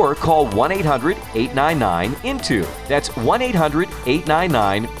store or call 1-800-899-INTO. That's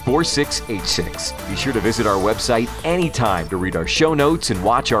 1-800-899-4686. Be sure to visit our website anytime to read our show notes and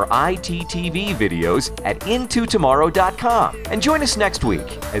watch our ITTV videos at intotomorrow.com. And join us next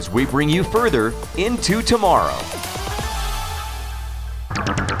week as we bring you further into tomorrow.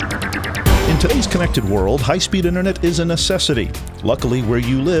 In today's connected world, high-speed internet is a necessity. Luckily, where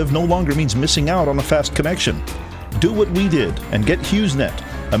you live no longer means missing out on a fast connection. Do what we did and get HughesNet,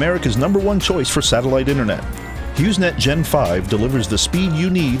 America's #1 choice for satellite internet. HughesNet Gen 5 delivers the speed you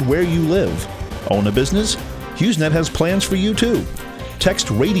need where you live. Own a business? HughesNet has plans for you too.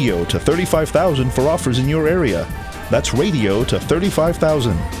 Text RADIO to 35,000 for offers in your area. That's RADIO to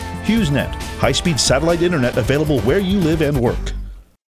 35,000. HughesNet, high-speed satellite internet available where you live and work.